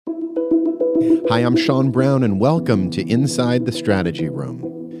Hi, I'm Sean Brown, and welcome to Inside the Strategy Room.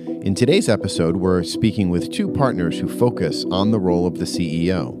 In today's episode, we're speaking with two partners who focus on the role of the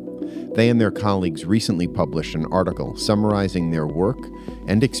CEO. They and their colleagues recently published an article summarizing their work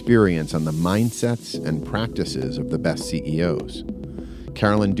and experience on the mindsets and practices of the best CEOs.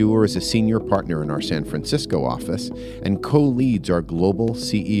 Carolyn Dewar is a senior partner in our San Francisco office and co-leads our global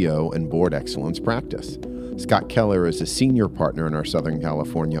CEO and board excellence practice. Scott Keller is a senior partner in our Southern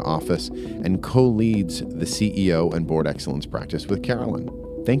California office and co-leads the CEO and board excellence practice with Carolyn.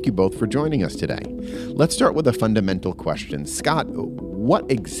 Thank you both for joining us today. Let's start with a fundamental question. Scott, what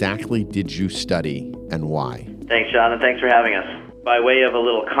exactly did you study and why? Thanks, John, and thanks for having us. By way of a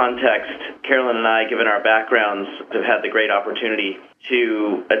little context, Carolyn and I, given our backgrounds, have had the great opportunity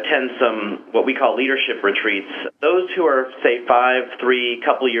to attend some what we call leadership retreats. Those who are, say, 3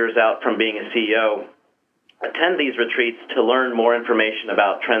 couple years out from being a CEO attend these retreats to learn more information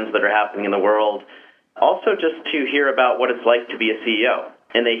about trends that are happening in the world, also just to hear about what it's like to be a CEO.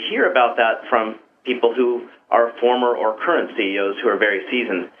 And they hear about that from people who are former or current CEOs who are very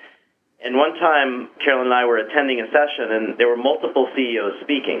seasoned. And one time, Carolyn and I were attending a session, and there were multiple CEOs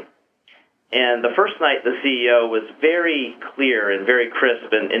speaking. And the first night, the CEO was very clear and very crisp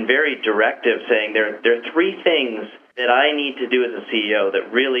and very directive, saying there are 3 things that I need to do as a CEO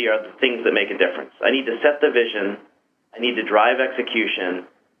that really are the things that make a difference. I need to set the vision, I need to drive execution,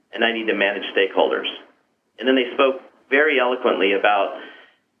 and I need to manage stakeholders. And then they spoke very eloquently about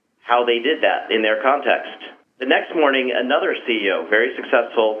how they did that in their context. The next morning, another CEO, very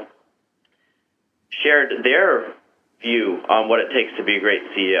successful, shared their view on what it takes to be a great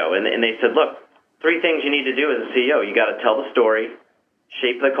CEO. And they said, look, 3 things you need to do as a CEO. You got to tell the story,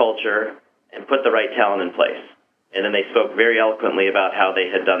 shape the culture, and put the right talent in place. And then they spoke very eloquently about how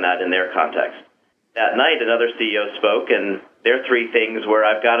they had done that in their context. That night, another CEO spoke, and their 3 things were,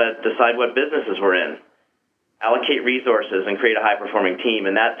 I've got to decide what businesses we're in, allocate resources, and create a high-performing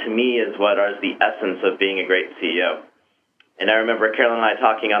team. And that, to me, is what is the essence of being a great CEO. And I remember Carolyn and I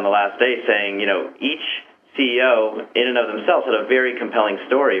talking on the last day saying, each CEO in and of themselves had a very compelling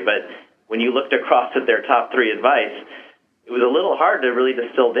story, but when you looked across at their top 3 advice, it was a little hard to really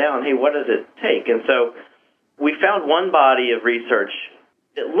distill down, hey, what does it take? And so we found one body of research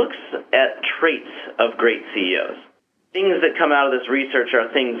that looks at traits of great CEOs. Things that come out of this research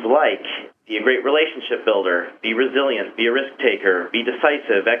are things like be a great relationship builder, be resilient, be a risk taker, be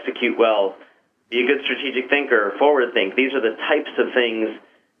decisive, execute well, be a good strategic thinker, forward think. These are the types of things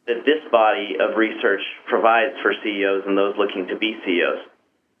that this body of research provides for CEOs and those looking to be CEOs.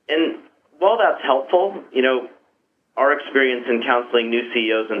 And while that's helpful, our experience in counseling new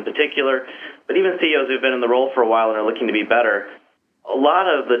CEOs in particular, but even CEOs who've been in the role for a while and are looking to be better, a lot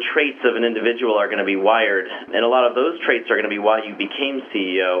of the traits of an individual are going to be wired, and a lot of those traits are going to be why you became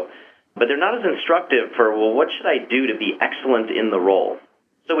CEO, but they're not as instructive for, what should I do to be excellent in the role?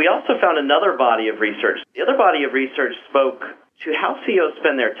 So we also found another body of research. The other body of research spoke to how CEOs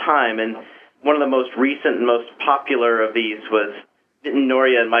spend their time, and one of the most recent and most popular of these was Nitin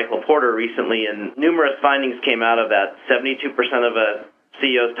Noria and Michael Porter recently, and numerous findings came out of that. 72% of a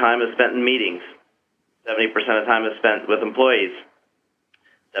CEO's time is spent in meetings. 70% of time is spent with employees.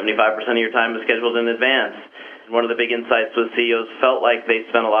 75% of your time is scheduled in advance. And one of the big insights was CEOs felt like they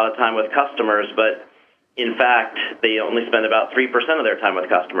spent a lot of time with customers, but in fact, they only spend about 3% of their time with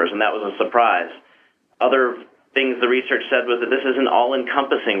customers, and that was a surprise. Other things the research said was that this is an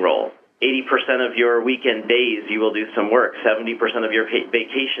all-encompassing role. 80% of your weekend days you will do some work. 70% of your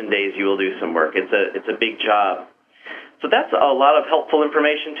vacation days you will do some work. It's a big job. So that's a lot of helpful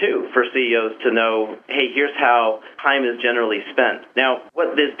information, too, for CEOs to know, hey, here's how time is generally spent. Now,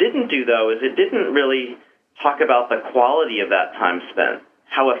 what this didn't do, though, is it didn't really talk about the quality of that time spent.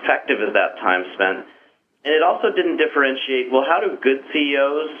 How effective is that time spent? And it also didn't differentiate, how do good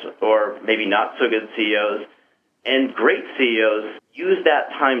CEOs, or maybe not so good CEOs, and great CEOs use that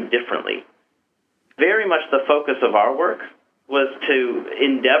time differently? Very much the focus of our work was to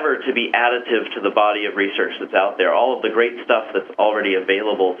endeavor to be additive to the body of research that's out there, all of the great stuff that's already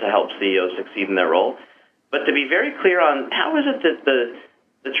available to help CEOs succeed in their role, but to be very clear on how is it that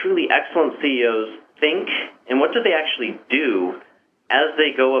the truly excellent CEOs think and what do they actually do as they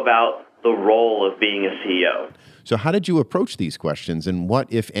go about the role of being a CEO. So how did you approach these questions, and what,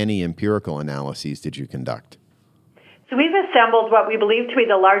 if any, empirical analyses did you conduct? So we've assembled what we believe to be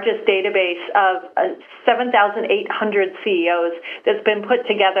the largest database of 7,800 CEOs that's been put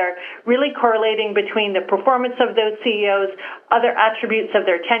together, really correlating between the performance of those CEOs, other attributes of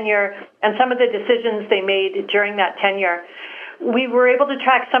their tenure, and some of the decisions they made during that tenure. We were able to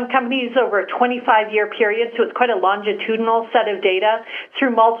track some companies over a 25-year period, so it's quite a longitudinal set of data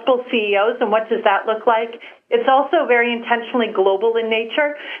through multiple CEOs, and what does that look like? It's also very intentionally global in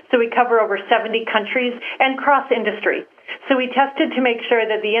nature, so we cover over 70 countries and cross-industry. So we tested to make sure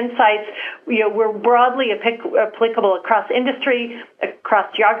that the insights were broadly applicable across industry,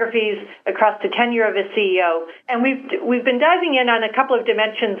 across geographies, across the tenure of a CEO. And we've been diving in on a couple of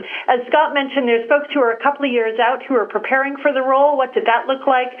dimensions. As Scott mentioned, there's folks who are a couple of years out who are preparing for the role. What did that look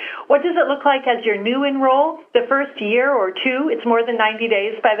like? What does it look like as you're new in role, the first year or two? It's more than 90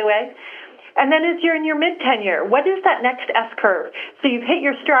 days, by the way. And then as you're in your mid-tenure, what is that next S-curve? So you've hit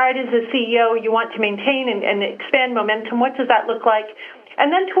your stride as a CEO, you want to maintain and expand momentum. What does that look like?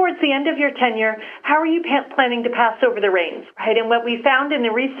 And then towards the end of your tenure, how are you planning to pass over the reins, right? And what we found in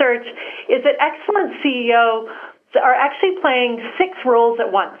the research is that excellent CEOs are actually playing 6 roles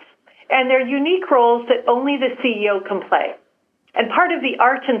at once. And they're unique roles that only the CEO can play. And part of the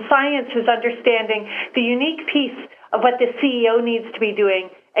art and science is understanding the unique piece of what the CEO needs to be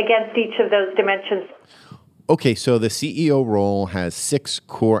doing against each of those dimensions. Okay, so the CEO role has 6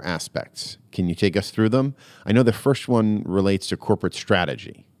 core aspects. Can you take us through them? I know the first one relates to corporate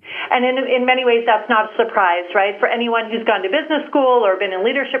strategy. And in many ways, that's not a surprise, right? For anyone who's gone to business school or been in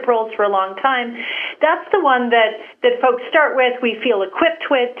leadership roles for a long time, that's the one that folks start with, we feel equipped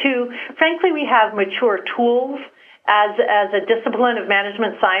with, to, frankly, we have mature tools as a discipline of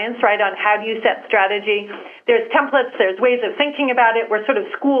management science, right, on how do you set strategy. There's templates, there's ways of thinking about it. We're sort of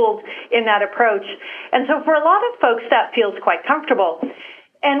schooled in that approach. And so for a lot of folks, that feels quite comfortable.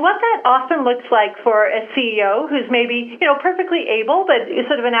 And what that often looks like for a CEO who's maybe, perfectly able, but is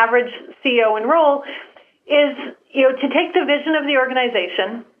sort of an average CEO in role, is, to take the vision of the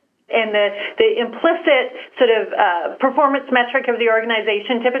organization and the implicit sort of performance metric of the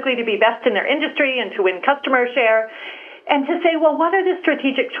organization, typically to be best in their industry and to win customer share, and to say, well, what are the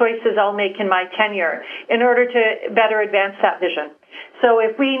strategic choices I'll make in my tenure in order to better advance that vision? So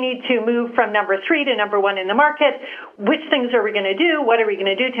if we need to move from number 3 to number 1 in the market, which things are we going to do? What are we going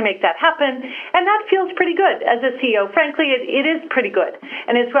to do to make that happen? And that feels pretty good as a CEO. Frankly, it is pretty good.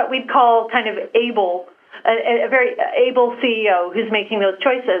 And it's what we'd call kind of able, a very able CEO who's making those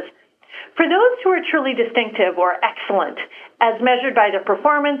choices. For those who are truly distinctive or excellent, as measured by their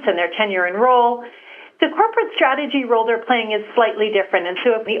performance and their tenure and role, the corporate strategy role they're playing is slightly different. And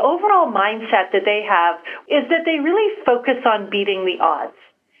so the overall mindset that they have is that they really focus on beating the odds.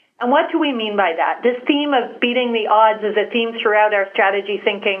 And what do we mean by that? This theme of beating the odds is a theme throughout our strategy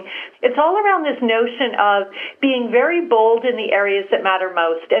thinking. It's all around this notion of being very bold in the areas that matter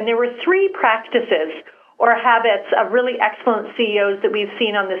most. And there were 3 practices or habits of really excellent CEOs that we've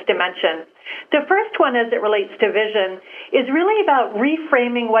seen on this dimension. The first one, as it relates to vision, is really about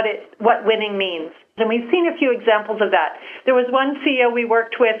reframing what winning means. And we've seen a few examples of that. There was one CEO we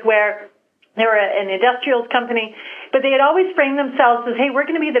worked with where they were an industrials company, but they had always framed themselves as, hey, we're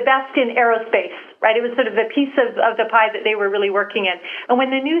going to be the best in aerospace, right? It was sort of the piece of the pie that they were really working in. And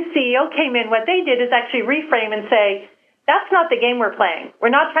when the new CEO came in, what they did is actually reframe and say, that's not the game we're playing.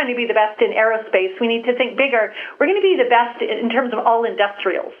 We're not trying to be the best in aerospace. We need to think bigger. We're going to be the best in terms of all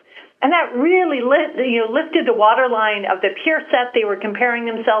industrials. And that really lifted the waterline of the peer set they were comparing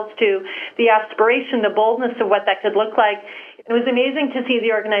themselves to, the aspiration, the boldness of what that could look like. It was amazing to see the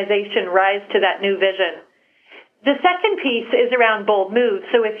organization rise to that new vision. The second piece is around bold moves.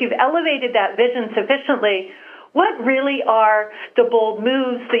 So if you've elevated that vision sufficiently, what really are the bold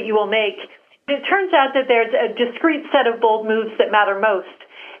moves that you will make? It turns out that there's a discrete set of bold moves that matter most.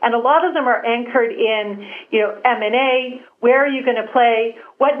 And a lot of them are anchored in, M&A, where are you going to play,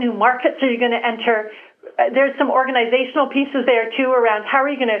 what new markets are you going to enter. There's some organizational pieces there, too, around how are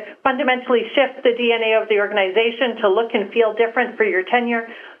you going to fundamentally shift the DNA of the organization to look and feel different for your tenure.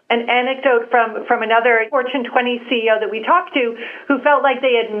 An anecdote from another Fortune 20 CEO that we talked to who felt like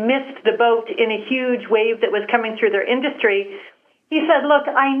they had missed the boat in a huge wave that was coming through their industry. He said, look,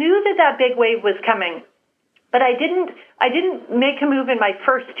 I knew that big wave was coming, but I didn't make a move in my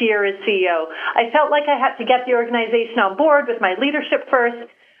first year as CEO. I felt like I had to get the organization on board with my leadership first.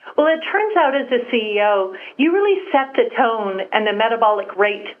 Well, it turns out as a CEO, you really set the tone and the metabolic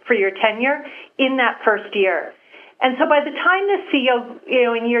rate for your tenure in that first year. And so by the time the CEO,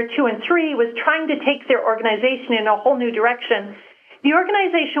 in year 2 and 3 was trying to take their organization in a whole new direction, the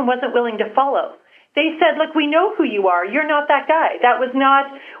organization wasn't willing to follow. They said, look, we know who you are. You're not that guy. That was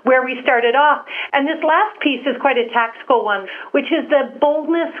not where we started off. And this last piece is quite a tactical one, which is the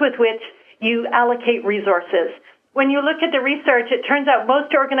boldness with which you allocate resources. When you look at the research, it turns out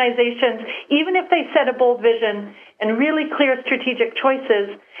most organizations, even if they set a bold vision and really clear strategic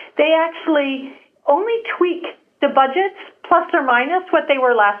choices, they actually only tweak the budgets plus or minus what they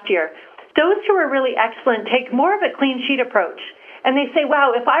were last year. Those who are really excellent take more of a clean sheet approach. And they say,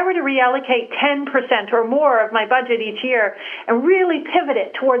 wow, if I were to reallocate 10% or more of my budget each year and really pivot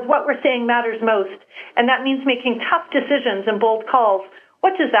it towards what we're saying matters most, and that means making tough decisions and bold calls,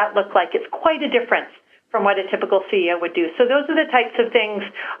 what does that look like? It's quite a difference from what a typical CEO would do. So those are the types of things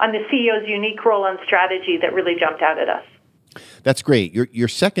on the CEO's unique role and strategy that really jumped out at us. That's great. Your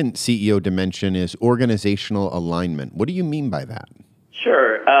second CEO dimension is organizational alignment. What do you mean by that?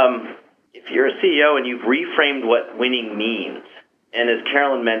 Sure. If you're a CEO and you've reframed what winning means, and as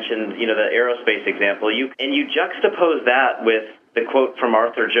Carolyn mentioned, the aerospace example, you juxtapose that with the quote from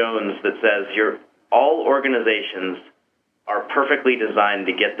Arthur Jones that says, all organizations are perfectly designed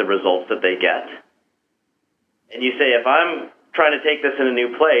to get the results that they get. And you say, if I'm trying to take this in a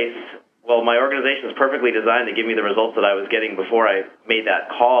new place, well, my organization is perfectly designed to give me the results that I was getting before I made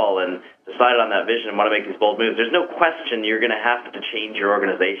that call and decided on that vision and want to make these bold moves. There's no question you're going to have to change your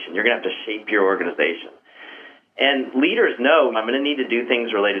organization. You're going to have to shape your organization. And leaders know I'm going to need to do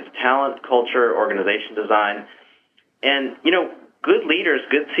things related to talent, culture, organization design. And, good leaders,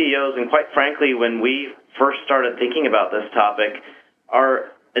 good CEOs, and quite frankly, when we first started thinking about this topic, our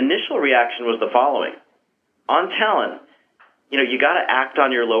initial reaction was the following. On talent, you got to act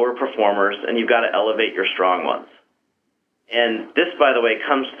on your lower performers and you've got to elevate your strong ones. And this, by the way,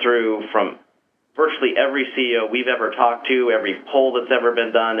 comes through from virtually every CEO we've ever talked to, every poll that's ever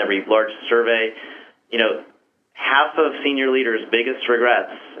been done, every large survey. Half of senior leaders' biggest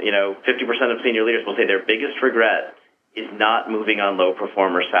regrets, 50% of senior leaders will say their biggest regret is not moving on low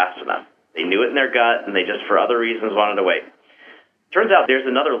performers fast enough. They knew it in their gut and they just, for other reasons, wanted to wait. Turns out there's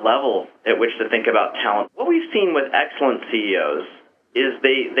another level at which to think about talent. What we've seen with excellent CEOs is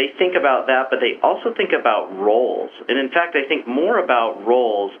they think about that, but they also think about roles. And in fact, they think more about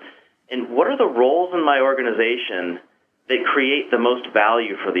roles and what are the roles in my organization that create the most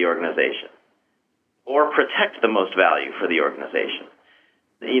value for the organization or protect the most value for the organization.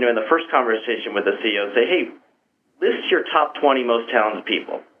 In the first conversation with the CEO, say, hey, list your top 20 most talented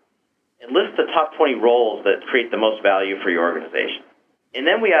people. And list the top 20 roles that create the most value for your organization. And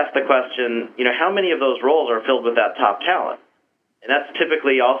then we ask the question, how many of those roles are filled with that top talent? And that's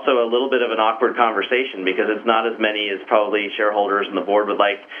typically also a little bit of an awkward conversation because it's not as many as probably shareholders and the board would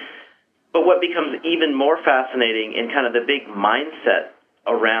like. But what becomes even more fascinating in kind of the big mindset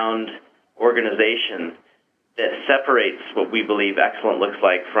around organization that separates what we believe excellent looks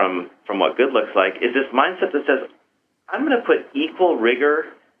like from what good looks like is this mindset that says, I'm going to put equal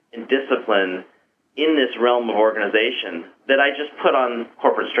rigor and discipline in this realm of organization that I just put on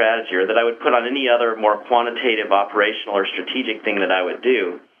corporate strategy or that I would put on any other more quantitative, operational, or strategic thing that I would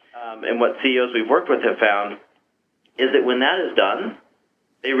do. And what CEOs we've worked with have found is that when that is done,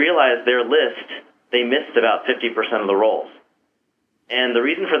 they realize their list, they missed about 50% of the roles. And the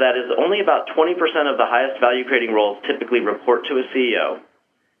reason for that is only about 20% of the highest value-creating roles typically report to a CEO.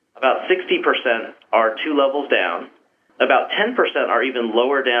 About 60% are 2 levels down. About 10% are even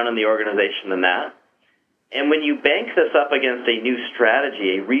lower down in the organization than that. And when you bank this up against a new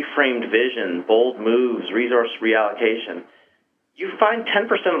strategy, a reframed vision, bold moves, resource reallocation, you find 10%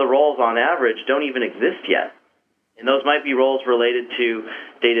 of the roles on average don't even exist yet. And those might be roles related to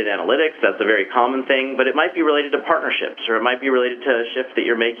data and analytics. That's a very common thing. But it might be related to partnerships, or it might be related to a shift that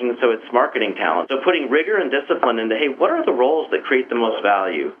you're making, so it's marketing talent. So putting rigor and discipline into, hey, what are the roles that create the most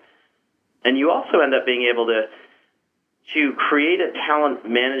value? And you also end up being able to create a talent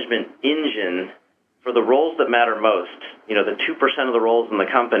management engine for the roles that matter most, the 2% of the roles in the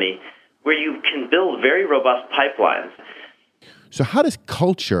company, where you can build very robust pipelines. So how does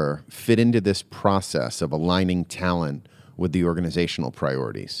culture fit into this process of aligning talent with the organizational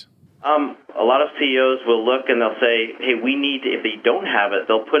priorities? A lot of CEOs will look and they'll say, hey, we need to, if they don't have it,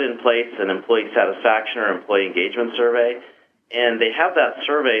 they'll put in place an employee satisfaction or employee engagement survey. And they have that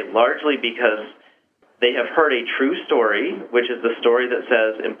survey largely because they have heard a true story, which is the story that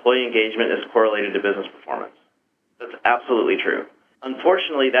says employee engagement is correlated to business performance. That's absolutely true.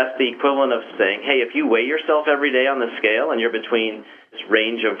 Unfortunately, that's the equivalent of saying, hey, if you weigh yourself every day on the scale and you're between this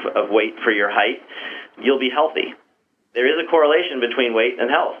range of weight for your height, you'll be healthy. There is a correlation between weight and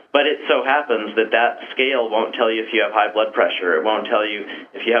health, but it so happens that that scale won't tell you if you have high blood pressure. It won't tell you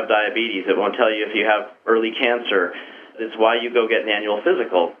if you have diabetes. It won't tell you if you have early cancer. It's why you go get an annual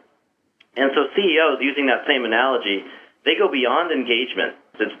physical. And so CEOs, using that same analogy, they go beyond engagement.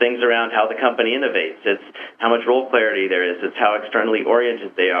 It's things around how the company innovates. It's how much role clarity there is. It's how externally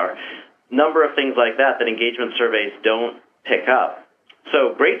oriented they are. Number of things like that engagement surveys don't pick up.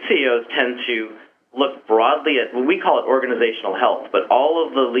 So great CEOs tend to look broadly at, well, we call it organizational health, but all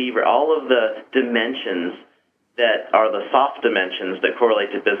of the dimensions that are the soft dimensions that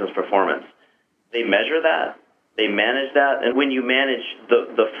correlate to business performance. They measure that, they manage that, and when you manage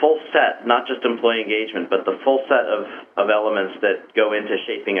the full set, not just employee engagement, but the full set of elements that go into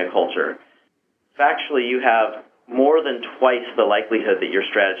shaping a culture, factually you have more than twice the likelihood that your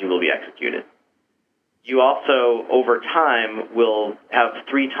strategy will be executed. You also, over time, will have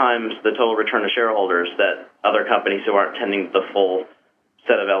 3 times the total return to shareholders that other companies who aren't tending the full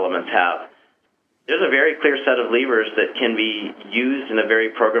set of elements have. There's a very clear set of levers that can be used in a very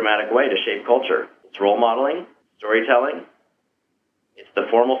programmatic way to shape culture. It's role modeling, storytelling. It's the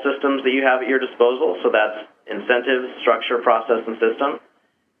formal systems that you have at your disposal, so that's incentives, structure, process, and system.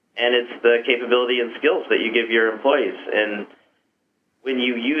 And it's the capability and skills that you give your employees. And when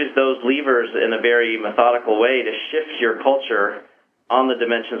you use those levers in a very methodical way to shift your culture on the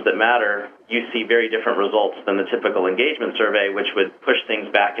dimensions that matter, you see very different results than the typical engagement survey, which would push things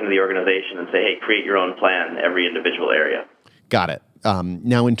back into the organization and say, hey, create your own plan in every individual area. Got it.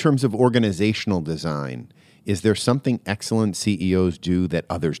 Now, in terms of organizational design, is there something excellent CEOs do that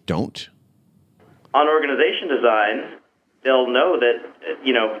others don't? On organization design, they'll know that,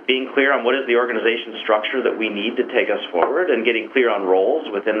 being clear on what is the organization structure that we need to take us forward and getting clear on roles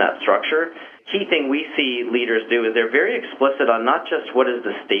within that structure. Key thing we see leaders do is they're very explicit on not just what is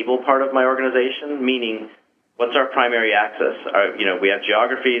the stable part of my organization, meaning what's our primary access. We have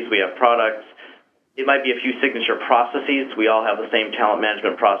geographies, we have products. It might be a few signature processes. We all have the same talent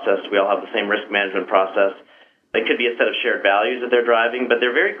management process. We all have the same risk management process. It could be a set of shared values that they're driving, but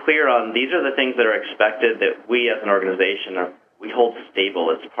they're very clear on these are the things that are expected that we as an organization we hold stable.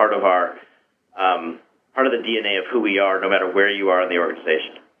 It's part of our part of the DNA of who we are, no matter where you are in the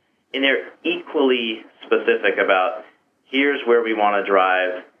organization. And they're equally specific about here's where we want to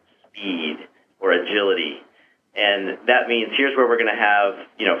drive speed or agility. And that means here's where we're going to have,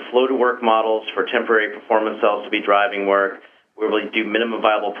 flow-to-work models for temporary performance cells to be driving work, where we do minimum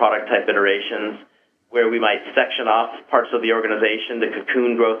viable product type iterations, where we might section off parts of the organization to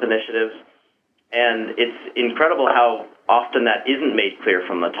cocoon growth initiatives. And it's incredible how often that isn't made clear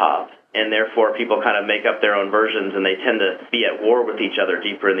from the top. And therefore, people kind of make up their own versions, and they tend to be at war with each other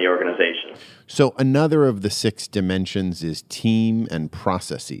deeper in the organization. So another of the 6 dimensions is team and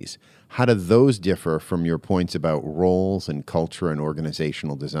processes. How do those differ from your points about roles and culture and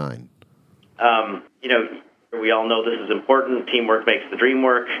organizational design? We all know this is important. Teamwork makes the dream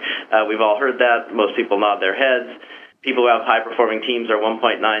work. We've all heard that. Most people nod their heads. People who have high-performing teams are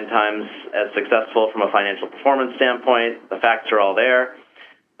 1.9 times as successful from a financial performance standpoint. The facts are all there.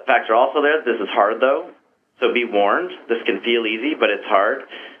 The facts are also there. This is hard, though. So be warned. This can feel easy, but it's hard.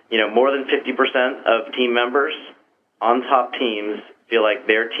 More than 50% of team members on top teams feel like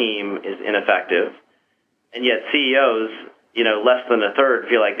their team is ineffective. And yet CEOs, less than a third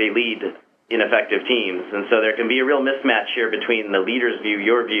feel like they lead ineffective teams. And so there can be a real mismatch here between the leader's view,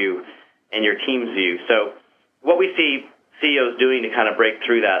 your view, and your team's view. So what we see CEOs doing to kind of break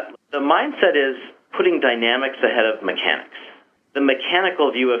through that, the mindset is putting dynamics ahead of mechanics. The mechanical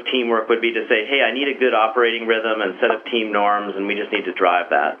view of teamwork would be to say, hey, I need a good operating rhythm and set of team norms, and we just need to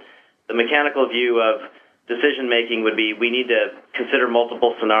drive that. The mechanical view of decision-making would be we need to consider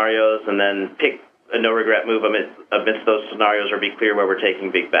multiple scenarios and then pick a no-regret move amidst those scenarios or be clear where we're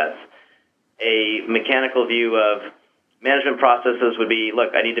taking big bets. A mechanical view of management processes would be, look,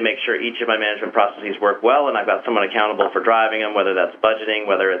 I need to make sure each of my management processes work well, and I've got someone accountable for driving them, whether that's budgeting,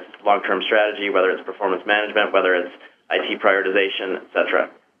 whether it's long-term strategy, whether it's performance management, whether it's IT prioritization, et cetera.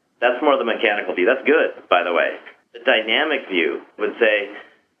 That's more the mechanical view. That's good, by the way. The dynamic view would say,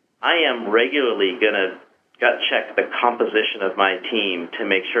 I am regularly going to gut check the composition of my team to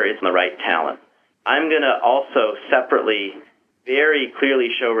make sure it's the right talent. I'm going to also separately very clearly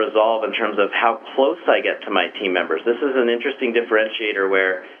show resolve in terms of how close I get to my team members. This is an interesting differentiator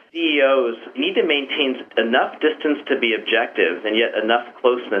where CEOs need to maintain enough distance to be objective and yet enough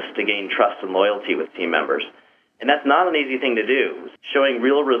closeness to gain trust and loyalty with team members. And that's not an easy thing to do. Showing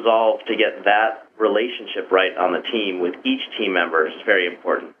real resolve to get that relationship right on the team with each team member is very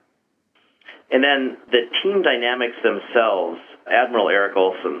important. And then the team dynamics themselves, Admiral Eric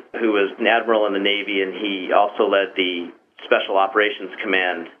Olson, who was an admiral in the Navy, and he also led the Special Operations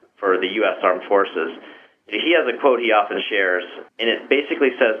Command for the U.S. Armed Forces. He has a quote he often shares, and it basically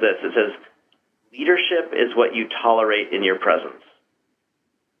says this. It says, leadership is what you tolerate in your presence.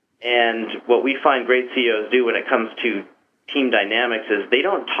 And what we find great CEOs do when it comes to team dynamics is they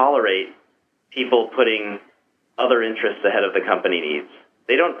don't tolerate people putting other interests ahead of the company needs.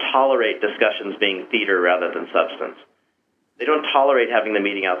 They don't tolerate discussions being theater rather than substance. They don't tolerate having the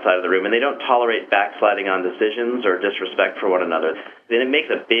meeting outside of the room, and they don't tolerate backsliding on decisions or disrespect for one another. Then it makes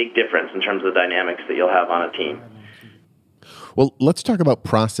a big difference in terms of the dynamics that you'll have on a team. Well, let's talk about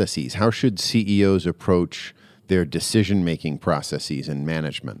processes. How should CEOs approach their decision-making processes and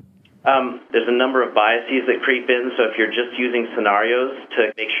management? There's a number of biases that creep in, so if you're just using scenarios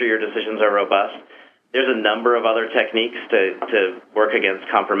to make sure your decisions are robust, there's a number of other techniques to work against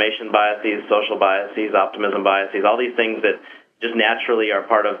confirmation biases, social biases, optimism biases, all these things that just naturally are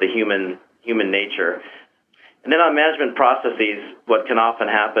part of the human nature. And then on management processes, what can often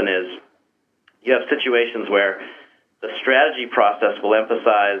happen is you have situations where the strategy process will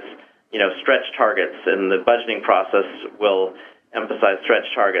emphasize, stretch targets, and the budgeting process will emphasize stretch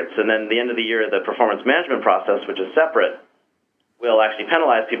targets. And then at the end of the year, the performance management process, which is separate, will actually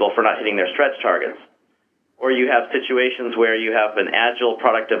penalize people for not hitting their stretch targets. Or you have situations where you have an agile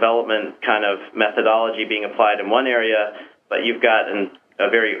product development kind of methodology being applied in one area, but you've got a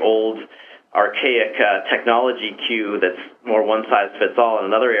very old, archaic technology queue that's more one-size-fits-all in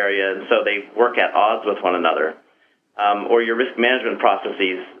another area, and so they work at odds with one another. Or your risk management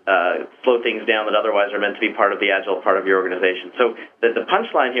processes slow things down that otherwise are meant to be part of the agile part of your organization. So the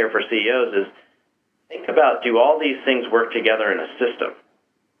punchline here for CEOs is think about, do all these things work together in a system?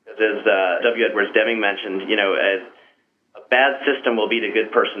 As W. Edwards Deming mentioned, a bad system will beat a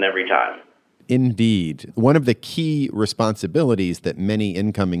good person every time. Indeed. One of the key responsibilities that many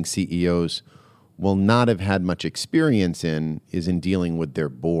incoming CEOs will not have had much experience in is in dealing with their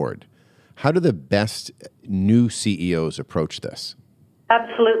board. How do the best new CEOs approach this?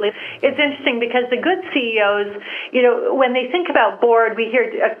 Absolutely. It's interesting because the good CEOs, when they think about board, we hear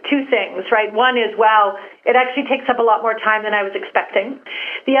two things, right? One is, wow, it actually takes up a lot more time than I was expecting.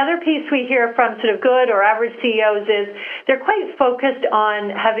 The other piece we hear from sort of good or average CEOs is they're quite focused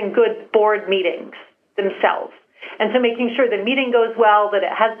on having good board meetings themselves. And so making sure the meeting goes well, that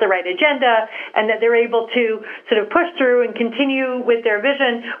it has the right agenda, and that they're able to sort of push through and continue with their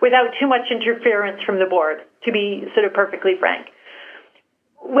vision without too much interference from the board, to be sort of perfectly frank.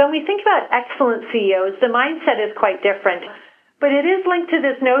 When we think about excellent CEOs, the mindset is quite different. But it is linked to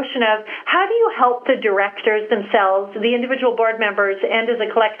this notion of how do you help the directors themselves, the individual board members, and as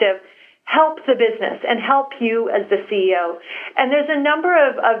a collective, help the business and help you as the CEO. And there's a number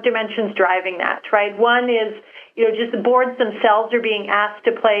of dimensions driving that, right? One is, just the boards themselves are being asked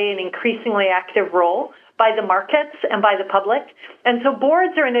to play an increasingly active role by the markets and by the public. And so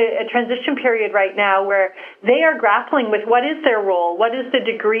boards are in a transition period right now where they are grappling with what is their role, what is the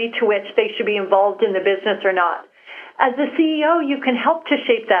degree to which they should be involved in the business or not. As the CEO, you can help to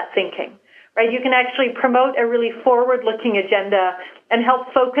shape that thinking, right? You can actually promote a really forward-looking agenda and help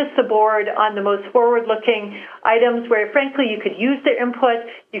focus the board on the most forward-looking items where, frankly, you could use their input,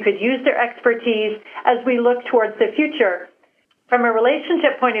 you could use their expertise as we look towards the future. From a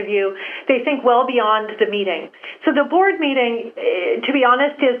relationship point of view, they think well beyond the meeting. So the board meeting, to be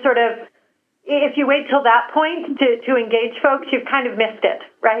honest, is sort of, if you wait till that point to engage folks, you've kind of missed it,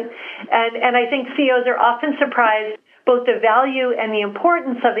 right? And I think CEOs are often surprised both the value and the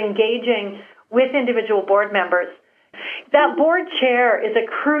importance of engaging with individual board members. That board chair is a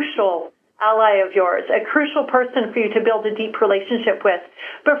crucial ally of yours, a crucial person for you to build a deep relationship with.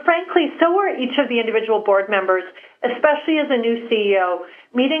 But frankly, so are each of the individual board members, especially as a new CEO,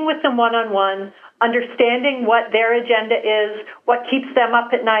 meeting with them one-on-one, understanding what their agenda is, what keeps them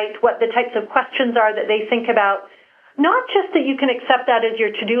up at night, what the types of questions are that they think about. Not just that you can accept that as your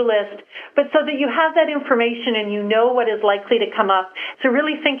to-do list, but so that you have that information and you know what is likely to come up. So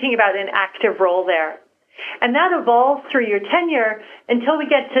really thinking about an active role there. And that evolves through your tenure until we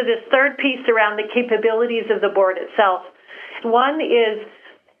get to this third piece around the capabilities of the board itself. One is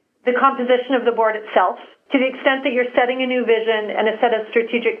the composition of the board itself. To the extent that you're setting a new vision and a set of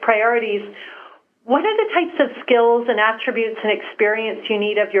strategic priorities, what are the types of skills and attributes and experience you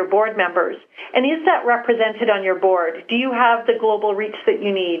need of your board members? And is that represented on your board? Do you have the global reach that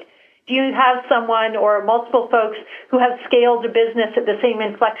you need? Do you have someone or multiple folks who have scaled a business at the same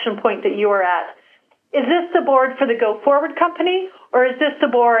inflection point that you are at? Is this the board for the go-forward company, or is this the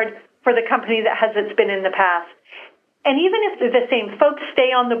board for the company that has its been in the past? And even if the same folks stay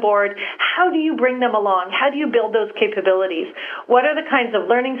on the board, how do you bring them along? How do you build those capabilities? What are the kinds of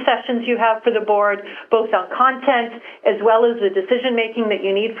learning sessions you have for the board, both on content as well as the decision-making that you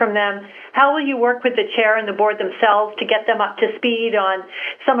need from them? How will you work with the chair and the board themselves to get them up to speed on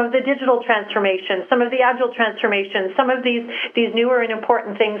some of the digital transformation, some of the agile transformation, some of these newer and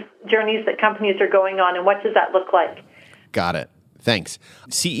important things, journeys that companies are going on, and what does that look like? Got it. Thanks.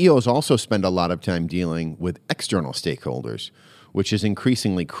 CEOs also spend a lot of time dealing with external stakeholders, which is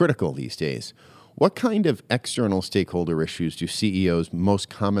increasingly critical these days. What kind of external stakeholder issues do CEOs most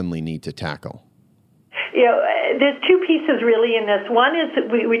commonly need to tackle? There's two pieces really in this. One is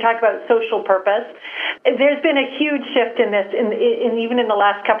we talk about social purpose. There's been a huge shift in this, even in the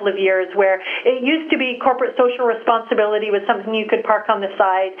last couple of years, where it used to be corporate social responsibility was something you could park on the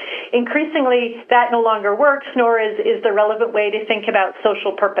side. Increasingly, that no longer works, nor is the relevant way to think about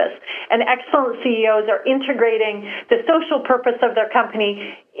social purpose. And excellent CEOs are integrating the social purpose of their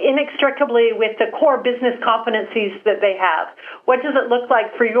company inextricably with the core business competencies that they have. What does it look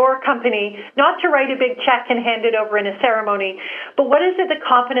like for your company, not to write a big check and hand it over in a ceremony, but what is it the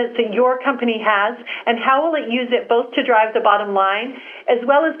competence that your company has, and how will it use it both to drive the bottom line, as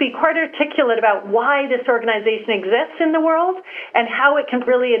well as be quite articulate about why this organization exists in the world and how it can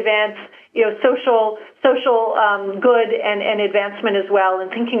really advance social good and advancement as well,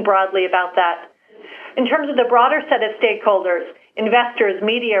 and thinking broadly about that. In terms of the broader set of stakeholders, investors,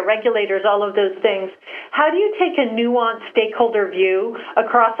 media, regulators, all of those things, how do you take a nuanced stakeholder view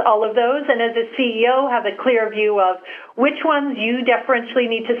across all of those, and as a CEO have a clear view of which ones you deferentially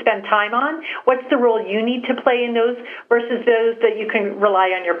need to spend time on, what's the role you need to play in those versus those that you can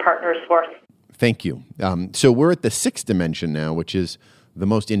rely on your partners for? Thank you. So we're at the sixth dimension now, which is the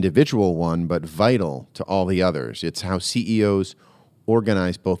most individual one, but vital to all the others. It's how CEOs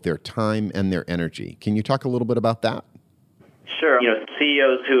organize both their time and their energy. Can you talk a little bit about that? Sure.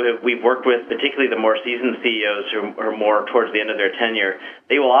 CEOs we've worked with, particularly the more seasoned CEOs who are more towards the end of their tenure,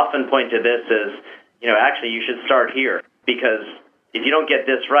 they will often point to this as, actually you should start here, because if you don't get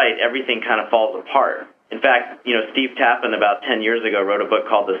this right, everything kind of falls apart. In fact, Steve Tappan about 10 years ago wrote a book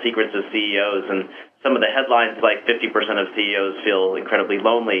called The Secrets of CEOs, and some of the headlines like 50% of CEOs feel incredibly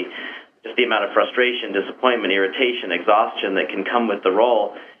lonely. Just the amount of frustration, disappointment, irritation, exhaustion that can come with the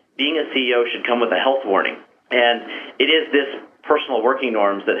role. Being a CEO should come with a health warning. And it is this personal working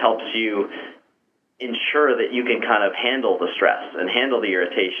norms that helps you ensure that you can kind of handle the stress and handle the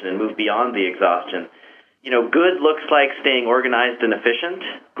irritation and move beyond the exhaustion. Good looks like staying organized and efficient.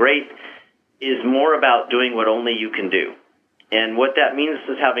 Great is more about doing what only you can do. And what that means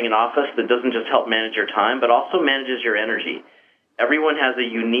is having an office that doesn't just help manage your time, but also manages your energy. Everyone has a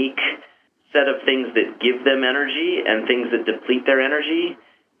unique set of things that give them energy and things that deplete their energy,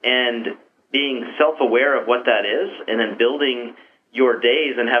 and being self-aware of what that is, and then building your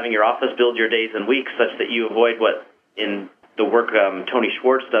days and having your office build your days and weeks such that you avoid what in the work Tony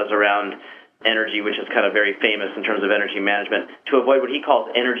Schwartz does around energy, which is kind of very famous in terms of energy management, to avoid what he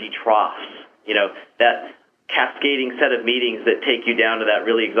calls energy troughs. That cascading set of meetings that take you down to that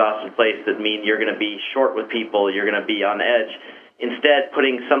really exhausted place that mean you're going to be short with people, you're going to be on edge. Instead,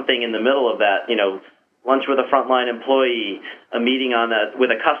 putting something in the middle of that, lunch with a frontline employee, a meeting with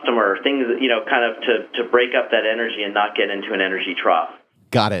a customer, things, kind of to break up that energy and not get into an energy trough.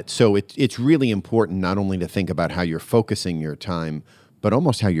 Got it. So it's really important not only to think about how you're focusing your time, but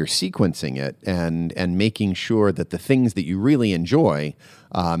almost how you're sequencing it and making sure that the things that you really enjoy,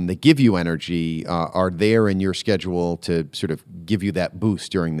 that give you energy, are there in your schedule to sort of give you that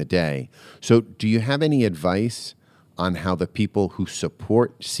boost during the day. So do you have any advice on how the people who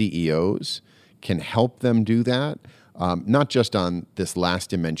support CEOs can help them do that, not just on this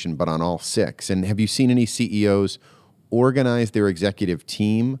last dimension, but on all six? And have you seen any CEOs organize their executive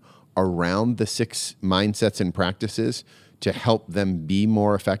team around the six mindsets and practices to help them be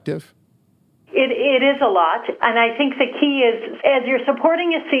more effective? It is a lot, and I think the key is, as you're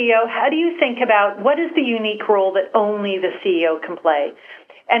supporting a CEO, how do you think about what is the unique role that only the CEO can play?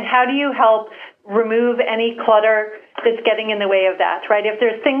 And how do you help remove any clutter that's getting in the way of that, right? If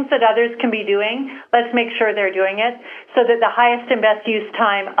there's things that others can be doing, let's make sure they're doing it so that the highest and best use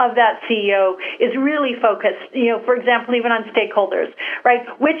time of that CEO is really focused, for example, even on stakeholders, right?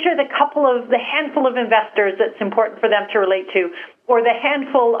 Which are the handful of investors that's important for them to relate to, or the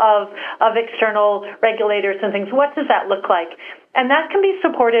handful of external regulators and things? What does that look like? And that can be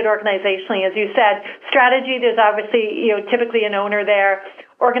supported organizationally. As you said, strategy, there's obviously, typically an owner there.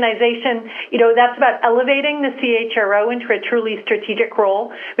 Organization, that's about elevating the CHRO into a truly strategic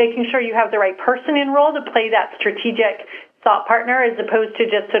role, making sure you have the right person in role to play that strategic thought partner as opposed to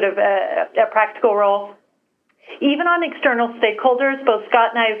just sort of a practical role. Even on external stakeholders, both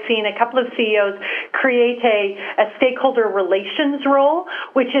Scott and I have seen a couple of CEOs create a stakeholder relations role,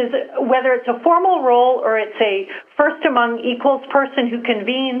 which is whether it's a formal role or it's a first among equals person who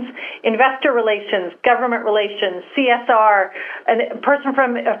convenes investor relations, government relations, CSR, a person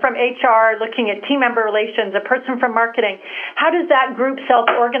from HR looking at team member relations, a person from marketing. How does that group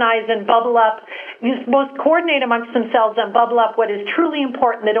self-organize and bubble up both coordinate amongst themselves and bubble up what is truly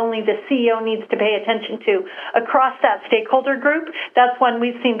important that only the CEO needs to pay attention to across that stakeholder group. That's one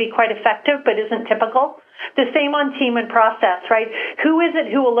we've seen be quite effective, but isn't typical. The same on team and process, right? Who is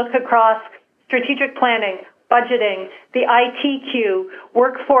it who will look across strategic planning, budgeting, the ITQ,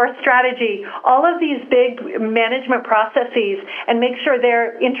 workforce strategy, all of these big management processes, and make sure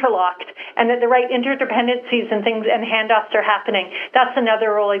they're interlocked and that the right interdependencies and things and handoffs are happening. That's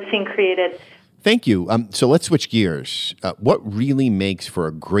another role I've seen created. Thank you. So let's switch gears. What really makes for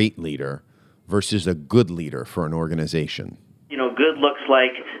a great leader versus a good leader for an organization? Good looks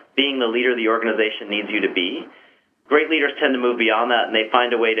like being the leader the organization needs you to be. Great leaders tend to move beyond that, and they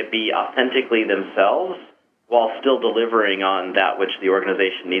find a way to be authentically themselves while still delivering on that which the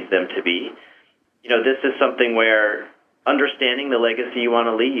organization needs them to be. This is something where understanding the legacy you want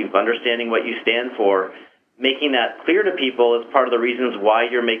to leave, understanding what you stand for, making that clear to people is part of the reasons why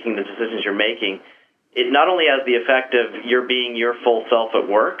you're making the decisions you're making. It not only has the effect of you're being your full self at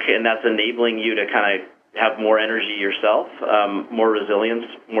work, and that's enabling you to kind of have more energy yourself, more resilience,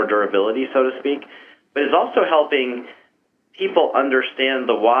 more durability, so to speak, but it's also helping people understand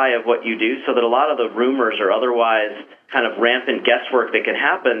the why of what you do so that a lot of the rumors or otherwise kind of rampant guesswork that can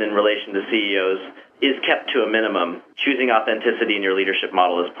happen in relation to CEOs is kept to a minimum. Choosing authenticity in your leadership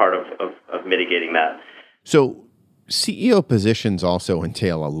model is part of mitigating that. So CEO positions also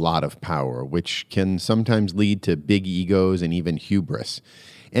entail a lot of power, which can sometimes lead to big egos and even hubris.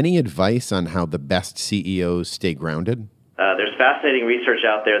 Any advice on how the best CEOs stay grounded? There's fascinating research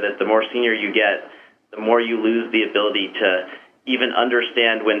out there that the more senior you get, the more you lose the ability to even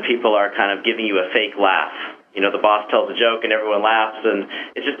understand when people are kind of giving you a fake laugh. The boss tells a joke and everyone laughs, and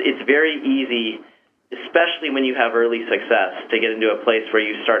it's very easy, especially when you have early success, to get into a place where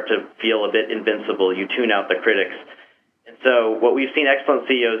you start to feel a bit invincible. You tune out the critics. And so what we've seen excellent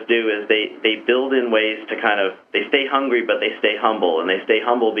CEOs do is they build in ways to they stay hungry, but they stay humble. And they stay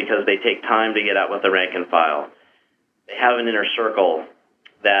humble because they take time to get out with the rank and file. They have an inner circle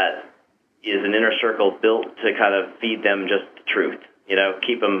that is an inner circle built to kind of feed them just the truth,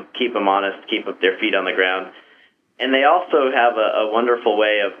 keep them honest, keep their feet on the ground. And they also have a wonderful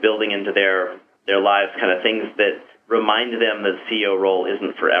way of building into their lives kind of things that remind them that the CEO role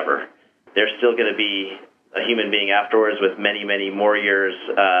isn't forever. They're still going to be a human being afterwards with many, many more years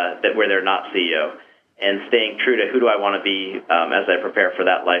where they're not CEO. And staying true to who do I want to be as I prepare for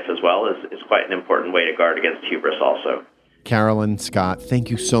that life as well is quite an important way to guard against hubris also. Carolyn, Scott, thank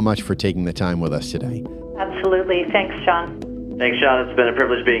you so much for taking the time with us today. Absolutely. Thanks, John. Thanks, John. It's been a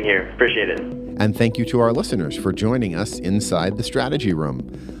privilege being here. Appreciate it. And thank you to our listeners for joining us inside the Strategy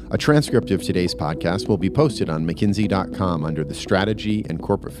Room. A transcript of today's podcast will be posted on McKinsey.com under the Strategy and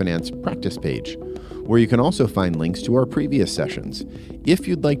Corporate Finance Practice page, where you can also find links to our previous sessions. If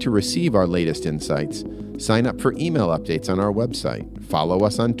you'd like to receive our latest insights, sign up for email updates on our website, follow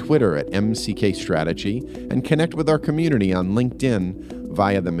us on Twitter at MCK Strategy, and connect with our community on LinkedIn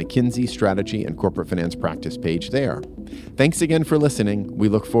via the McKinsey Strategy and Corporate Finance Practice page there. Thanks again for listening. We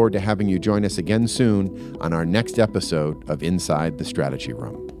look forward to having you join us again soon on our next episode of Inside the Strategy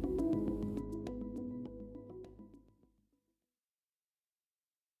Room.